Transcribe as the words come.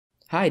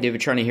Hi,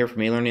 David Charney here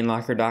from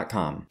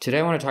eLearningLocker.com. Today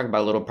I want to talk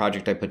about a little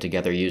project I put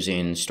together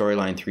using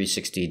Storyline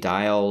 360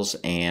 dials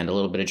and a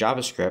little bit of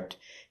JavaScript,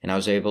 and I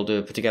was able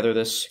to put together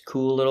this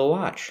cool little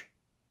watch,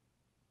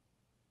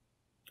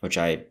 which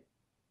I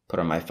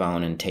put on my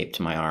phone and taped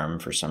to my arm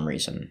for some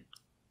reason.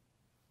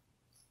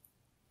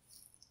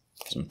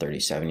 Because I'm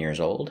 37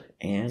 years old,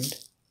 and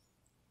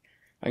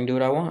I can do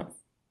what I want.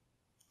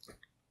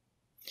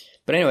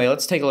 But anyway,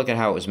 let's take a look at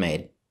how it was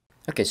made.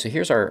 Okay, so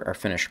here's our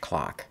finished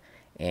clock.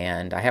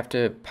 And I have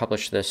to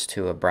publish this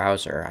to a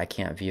browser. I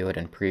can't view it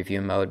in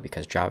preview mode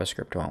because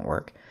JavaScript won't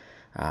work.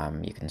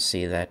 You can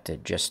see that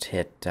it just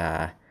hit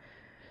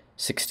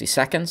 60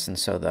 seconds, and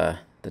so the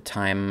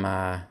time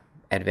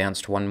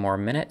advanced one more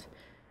minute.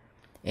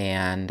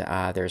 And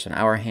there's an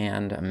hour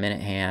hand, a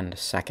minute hand,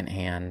 second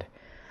hand.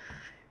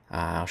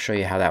 I'll show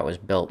you how that was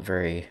built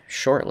very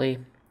shortly.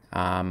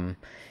 I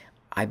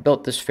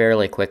built this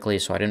fairly quickly,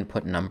 so I didn't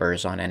put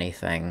numbers on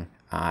anything.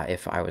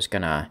 If I was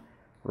going to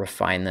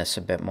refine this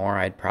a bit more,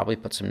 I'd probably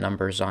put some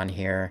numbers on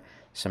here,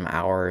 some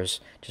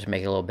hours, just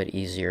make it a little bit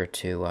easier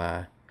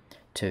to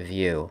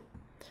view.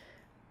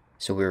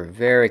 So we were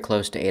very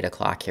close to 8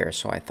 o'clock here,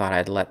 so I thought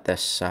I'd let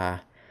this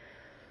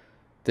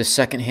this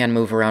second hand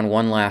move around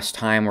one last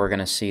time. We're going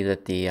to see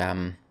that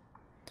the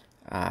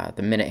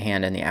minute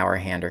hand and the hour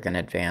hand are going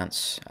to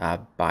advance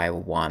by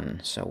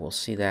 1. So we'll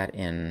see that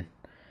in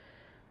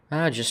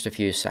just a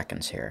few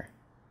seconds here.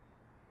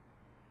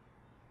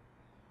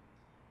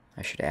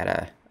 I should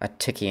add a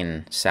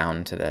ticking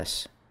sound to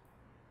this.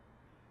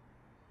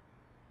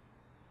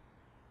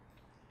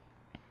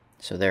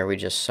 So there we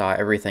just saw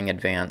everything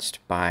advanced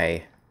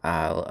by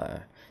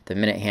the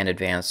minute hand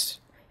advanced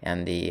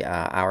and the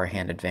hour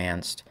hand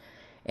advanced.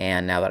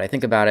 And now that I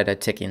think about it, a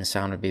ticking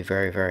sound would be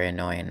very, very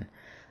annoying.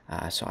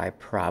 So I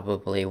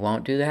probably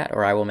won't do that,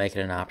 or I will make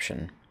it an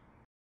option.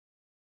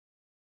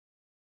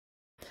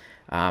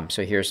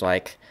 So here's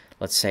like,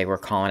 let's say we're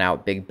calling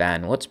out Big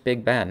Ben. What's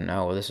Big Ben?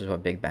 Oh, this is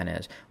what Big Ben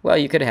is. Well,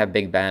 you could have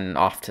Big Ben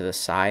off to the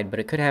side, but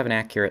it could have an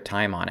accurate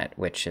time on it,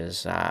 which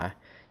is, a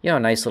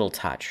nice little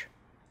touch.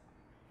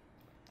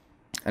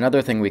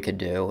 Another thing we could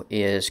do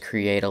is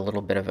create a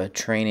little bit of a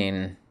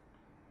training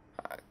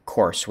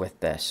course with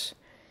this.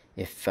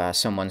 If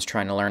someone's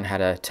trying to learn how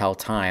to tell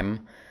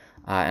time,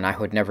 and I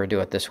would never do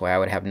it this way, I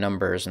would have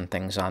numbers and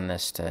things on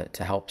this to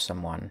help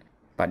someone.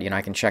 But,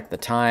 I can check the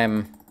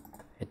time.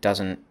 It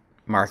doesn't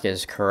mark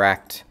as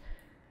correct.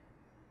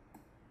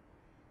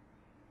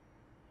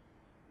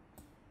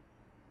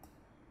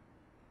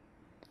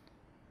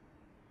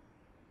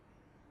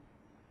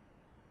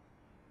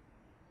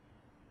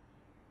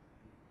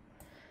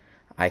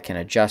 I can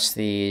adjust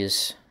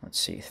these. Let's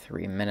see,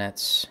 3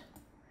 minutes.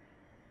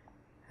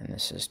 And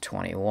this is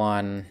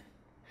 21,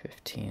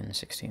 15,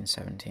 16,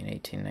 17,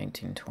 18,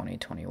 19, 20,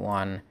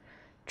 21.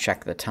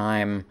 Check the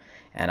time.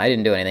 And I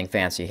didn't do anything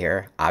fancy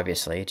here,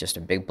 obviously, just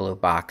a big blue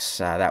box.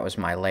 That was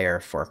my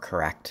layer for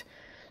correct.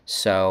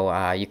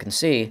 So you can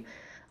see,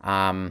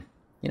 to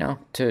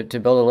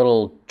build a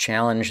little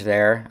challenge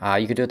there,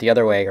 you could do it the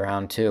other way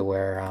around too,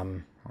 where, I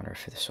wonder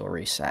if this will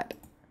reset.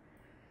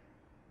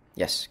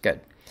 Yes, good.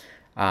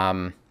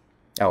 Oh,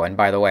 and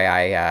by the way,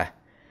 I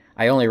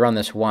only run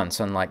this once,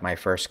 unlike my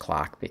first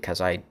clock,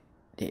 because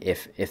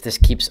if this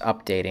keeps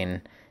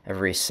updating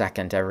every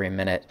second, every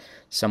minute,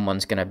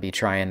 someone's going to be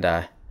trying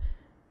to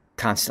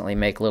constantly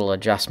make little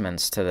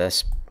adjustments to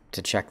this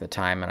to check the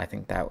time, and I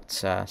think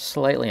that's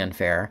slightly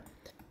unfair.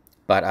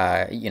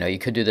 But you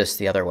could do this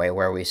the other way,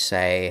 where we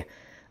say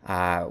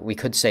we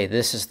could say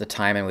this is the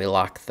time, and we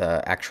lock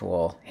the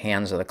actual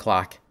hands of the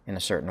clock in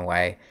a certain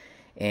way.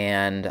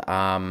 And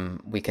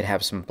we could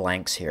have some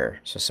blanks here.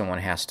 So someone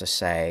has to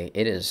say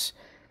it is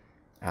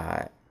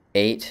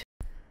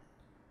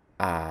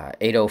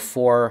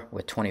 8:04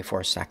 with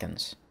 24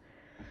 seconds.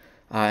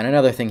 And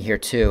another thing here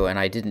too, and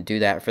I didn't do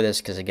that for this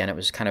because again it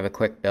was kind of a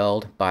quick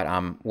build, but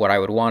what I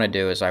would want to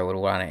do is I would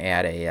want to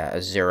add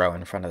a 0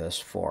 in front of this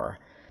 4.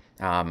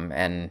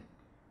 And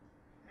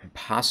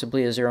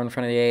possibly a 0 in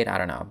front of the 8, I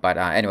don't know. But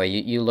anyway,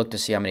 you look to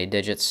see how many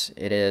digits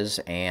it is,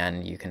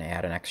 and you can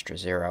add an extra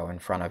 0 in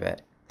front of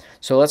it.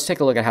 So let's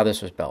take a look at how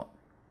this was built.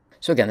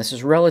 So again, this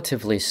is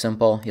relatively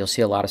simple. You'll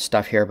see a lot of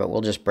stuff here, but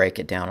we'll just break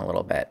it down a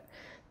little bit.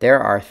 There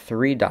are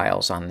 3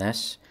 dials on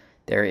this.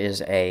 There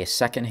is a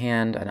second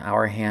hand, an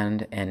hour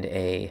hand, and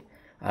a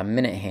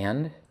minute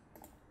hand.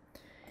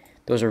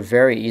 Those are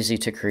very easy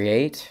to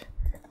create.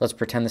 Let's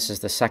pretend this is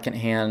the second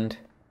hand.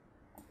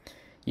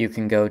 You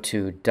can go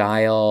to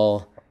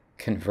dial,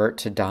 convert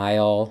to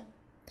dial,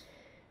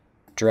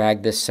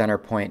 drag this center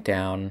point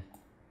down,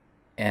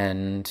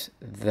 and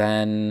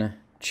then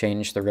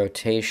change the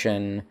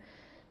rotation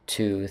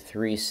to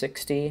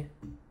 360.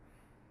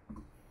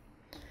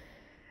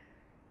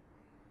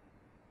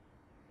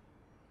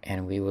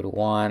 And we would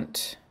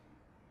want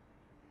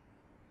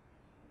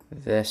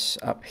this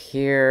up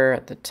here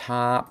at the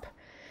top.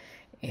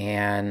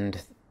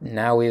 And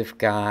now we've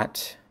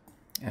got,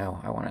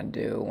 I want to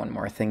do one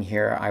more thing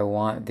here. I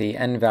want the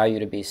end value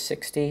to be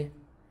 60.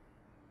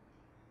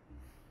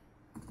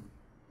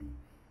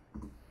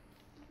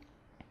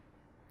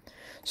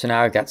 So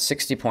now I've got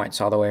 60 points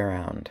all the way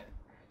around.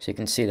 So you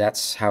can see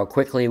that's how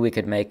quickly we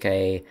could make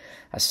a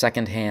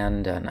second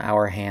hand, an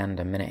hour hand,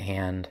 a minute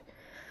hand.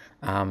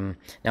 Now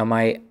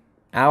my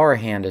hour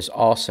hand is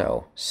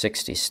also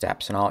 60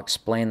 steps, and I'll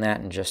explain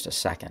that in just a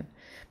second.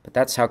 But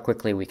that's how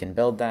quickly we can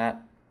build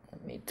that.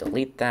 Let me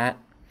delete that.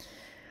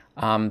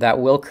 That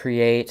will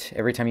create,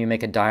 every time you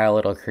make a dial,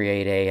 it'll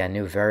create a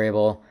new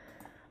variable.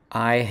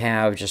 I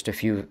have just a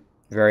few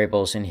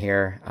variables in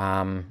here.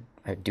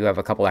 I do have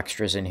a couple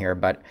extras in here,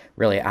 but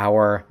really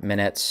hour,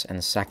 minutes,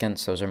 and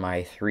seconds, those are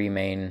my three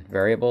main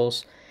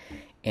variables.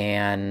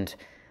 And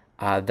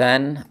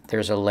then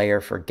there's a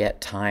layer for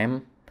get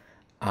time.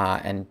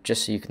 And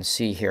just so you can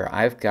see here,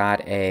 I've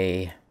got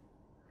a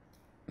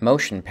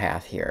motion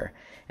path here.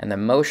 And the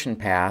motion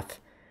path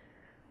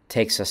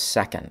takes a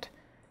second.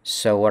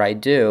 So what I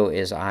do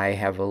is I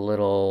have a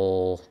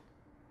little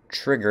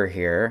trigger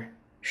here,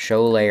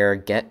 show layer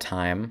get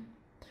time,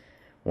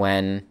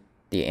 when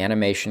the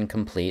animation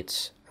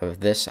completes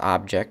of this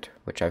object,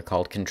 which I've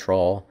called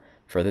control,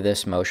 for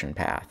this motion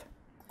path.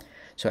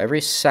 So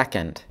every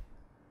second,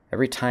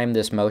 every time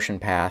this motion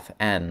path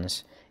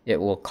ends,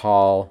 it will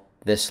call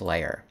this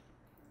layer.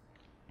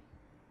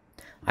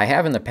 I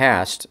have in the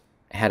past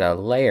had a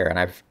layer, and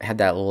I've had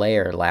that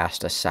layer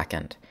last a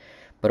second.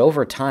 But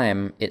over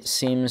time, it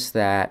seems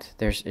that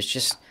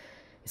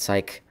it's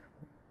like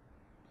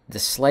the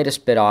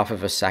slightest bit off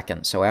of a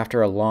second. So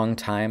after a long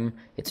time,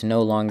 it's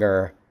no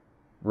longer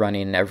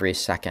running every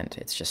second.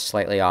 It's just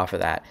slightly off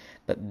of that.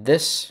 But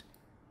this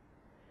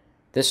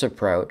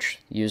approach,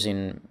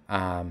 using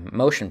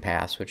motion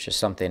paths, which is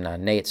something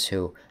Nate's,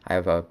 who I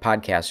have a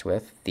podcast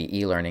with, the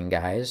eLearning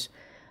guys,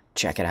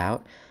 check it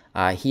out,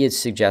 he had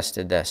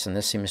suggested this, and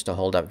this seems to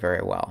hold up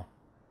very well.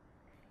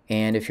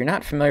 And if you're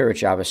not familiar with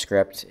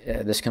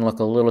JavaScript, this can look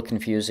a little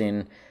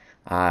confusing.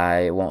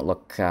 It won't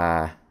look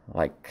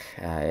like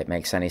it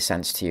makes any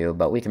sense to you,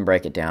 but we can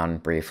break it down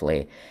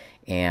briefly.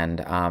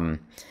 And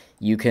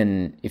you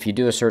can, if you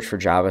do a search for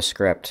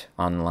JavaScript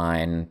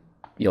online,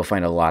 you'll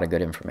find a lot of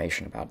good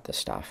information about this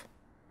stuff.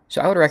 So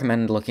I would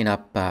recommend looking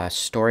up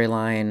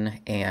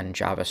Storyline and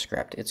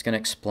JavaScript. It's going to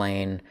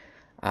explain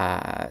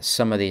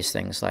some of these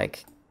things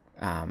like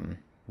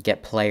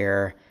get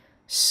player,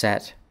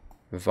 set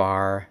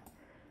var,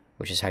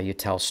 which is how you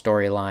tell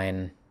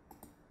Storyline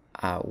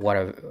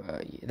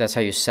that's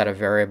how you set a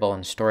variable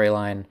in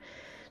Storyline.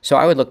 So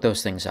I would look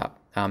those things up.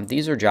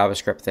 These are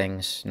JavaScript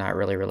things, not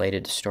really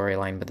related to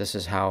Storyline, but this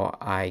is how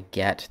I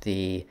get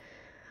the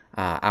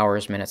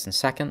hours, minutes, and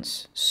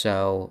seconds.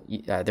 So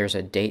there's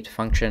a date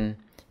function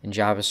in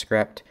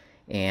JavaScript,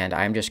 and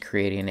I'm just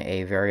creating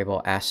a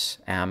variable s,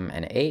 m,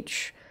 and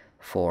h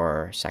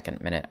for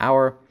second, minute,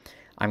 hour.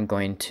 I'm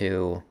going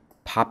to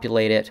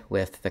populate it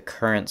with the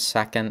current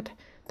second,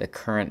 the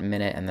current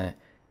minute, and the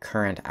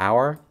current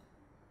hour.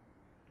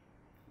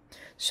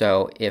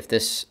 So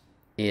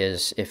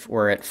if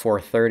we're at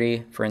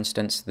 4:30, for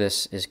instance,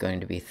 this is going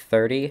to be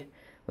 30,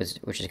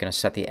 which is going to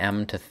set the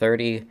m to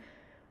 30,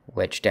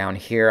 which down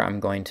here I'm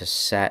going to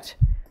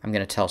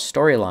tell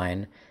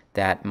Storyline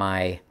that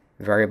my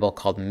variable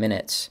called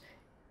minutes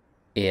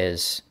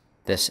is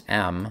this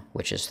m,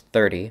 which is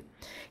 30.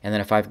 And then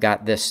if I've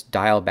got this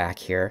dial back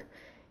here,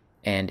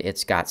 and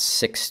it's got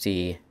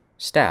 60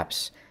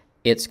 steps,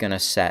 it's going to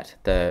set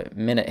the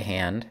minute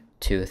hand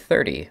to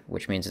 30,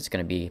 which means it's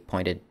going to be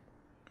pointed,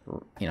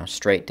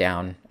 straight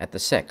down at the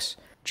 6.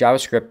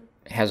 JavaScript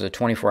has a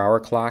 24-hour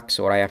clock,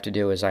 so what I have to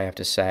do is I have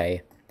to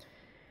say,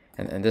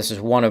 and this is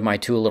one of my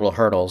two little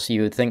hurdles,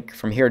 you would think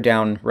from here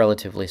down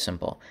relatively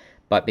simple,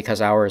 but because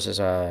ours is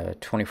a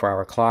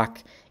 24-hour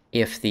clock,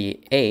 if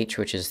the h,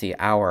 which is the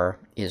hour,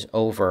 is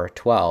over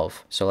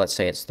 12, so let's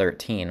say it's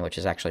 13, which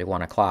is actually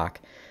 1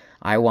 o'clock,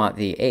 I want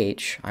the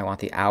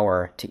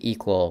hour, to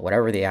equal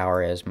whatever the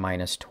hour is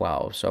minus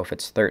 12. So if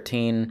it's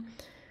 13,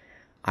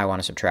 I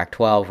want to subtract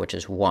 12, which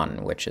is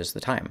 1, which is the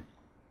time.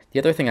 The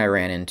other thing I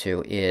ran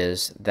into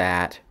is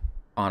that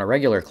on a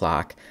regular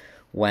clock,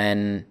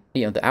 when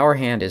the hour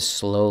hand is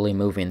slowly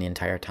moving the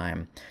entire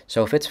time.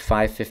 So if it's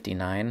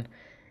 5:59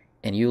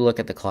 and you look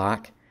at the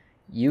clock,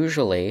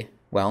 usually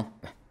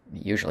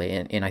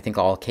in I think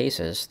all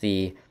cases,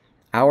 the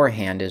hour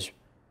hand is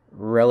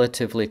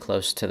relatively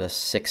close to the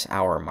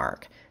 6-hour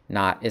mark.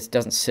 It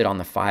doesn't sit on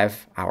the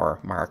 5-hour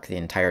mark the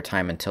entire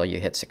time until you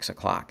hit 6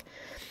 o'clock.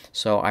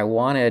 So I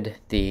wanted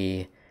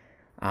the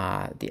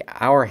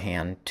hour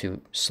hand to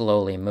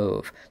slowly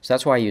move. So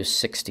that's why I use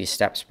 60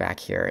 steps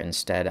back here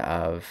instead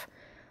of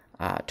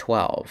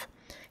 12.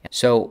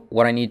 So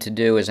what I need to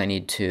do is I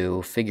need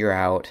to figure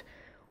out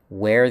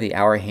where the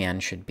hour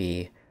hand should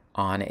be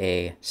on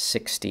a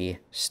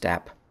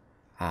 60-step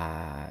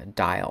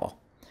dial.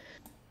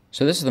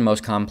 So this is the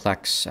most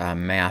complex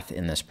math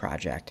in this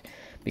project.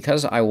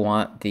 Because I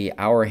want the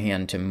hour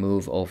hand to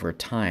move over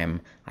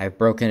time, I've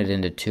broken it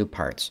into two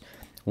parts.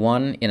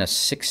 One, in a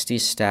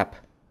 60-step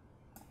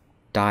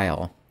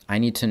dial, I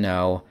need to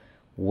know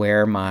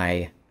where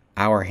my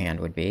hour hand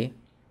would be.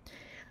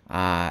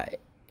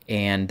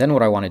 And then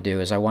what I want to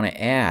do is I want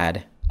to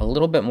add a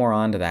little bit more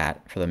onto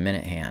that for the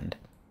minute hand.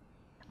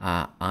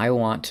 I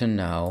want to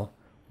know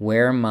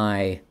where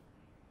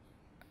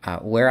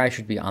where I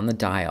should be on the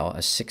dial, a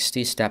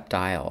 60-step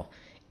dial,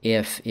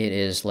 if it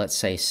is, let's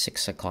say,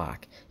 6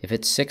 o'clock. If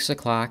it's 6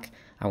 o'clock,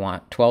 I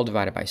want 12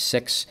 divided by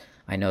 6.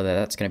 I know that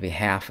that's going to be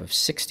half of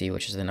 60,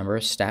 which is the number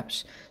of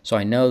steps. So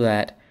I know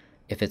that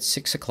if it's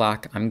 6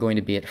 o'clock, I'm going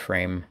to be at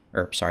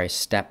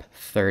step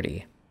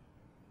 30.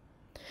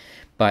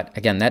 But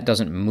again, that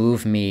doesn't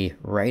move me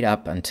right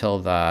up until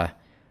the,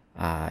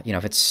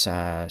 if it's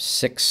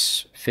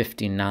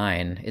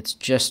 6:59, it's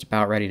just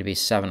about ready to be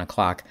 7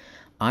 o'clock.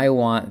 I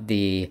want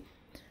the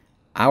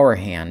hour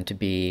hand to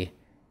be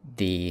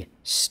the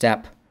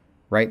step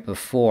right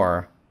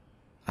before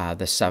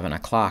the 7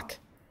 o'clock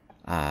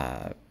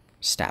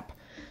step.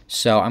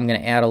 So I'm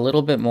going to add a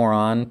little bit more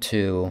on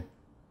to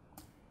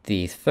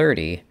the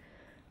 30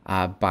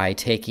 by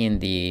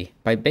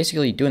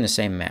basically doing the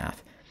same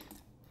math.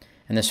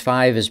 And this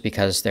 5 is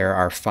because there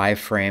are 5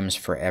 frames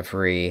for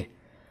every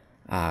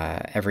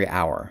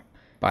hour.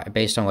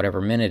 Based on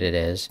whatever minute it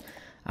is,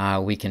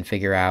 we can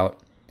figure out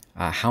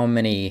how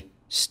many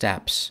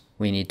steps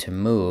we need to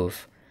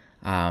move,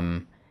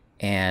 and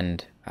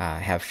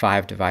have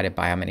 5 divided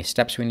by how many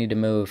steps we need to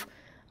move.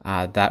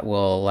 That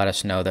will let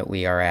us know that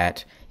we are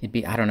at,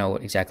 I don't know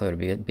exactly what it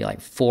would be, it'd be like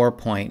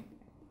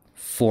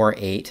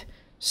 4.48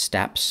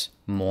 steps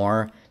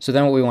more. So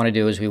then what we want to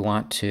do is we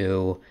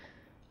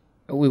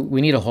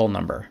need a whole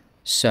number.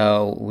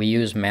 So we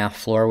use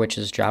MathFloor, which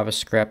is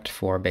JavaScript,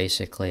 for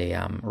basically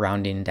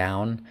rounding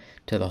down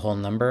to the whole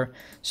number.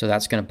 So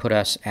that's going to put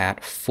us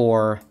at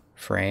 4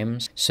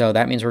 frames. So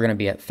that means we're going to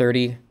be at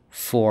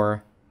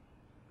 34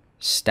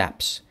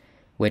 steps,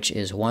 which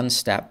is 1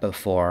 step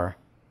before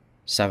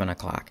 7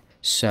 o'clock.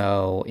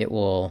 So it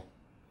will,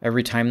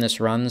 every time this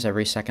runs,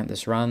 every second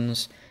this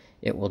runs,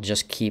 it will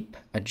just keep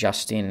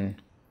adjusting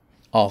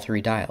all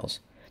 3 dials.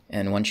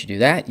 And once you do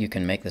that, you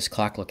can make this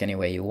clock look any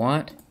way you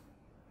want.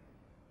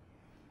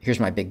 Here's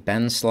my Big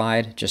Ben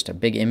slide, just a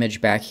big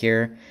image back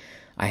here.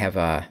 I have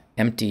a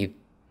empty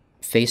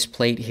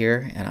faceplate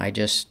here, and I have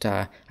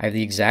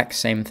the exact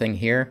same thing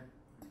here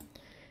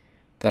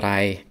that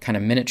I kind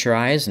of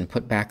miniaturize and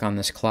put back on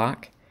this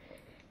clock,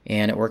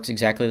 and it works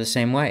exactly the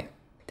same way.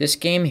 This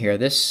game here,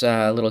 this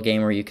little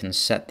game where you can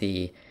set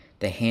the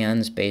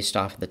hands based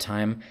off of the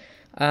time,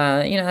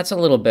 that's a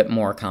little bit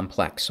more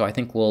complex, so I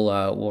think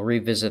we'll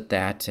revisit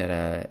that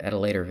at a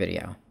later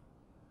video.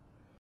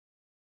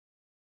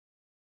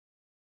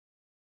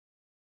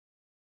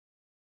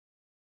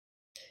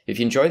 If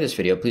you enjoyed this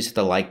video, please hit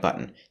the like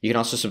button. You can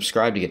also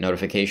subscribe to get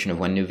notification of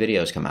when new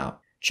videos come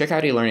out. Check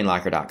out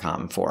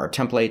eLearningLocker.com for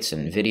templates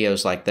and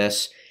videos like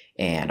this,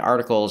 and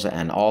articles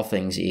and all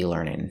things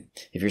e-learning.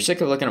 If you're sick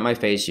of looking at my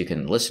face, you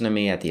can listen to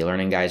me at the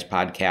eLearning Guys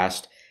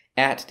podcast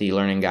at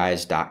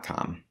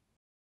theelearningguys.com.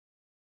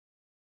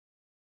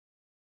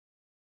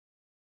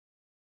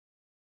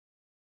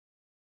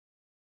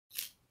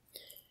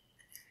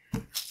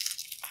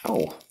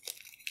 Oh,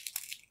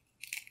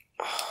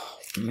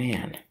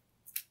 man.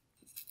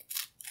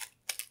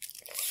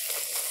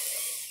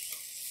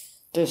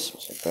 This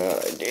was a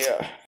bad idea.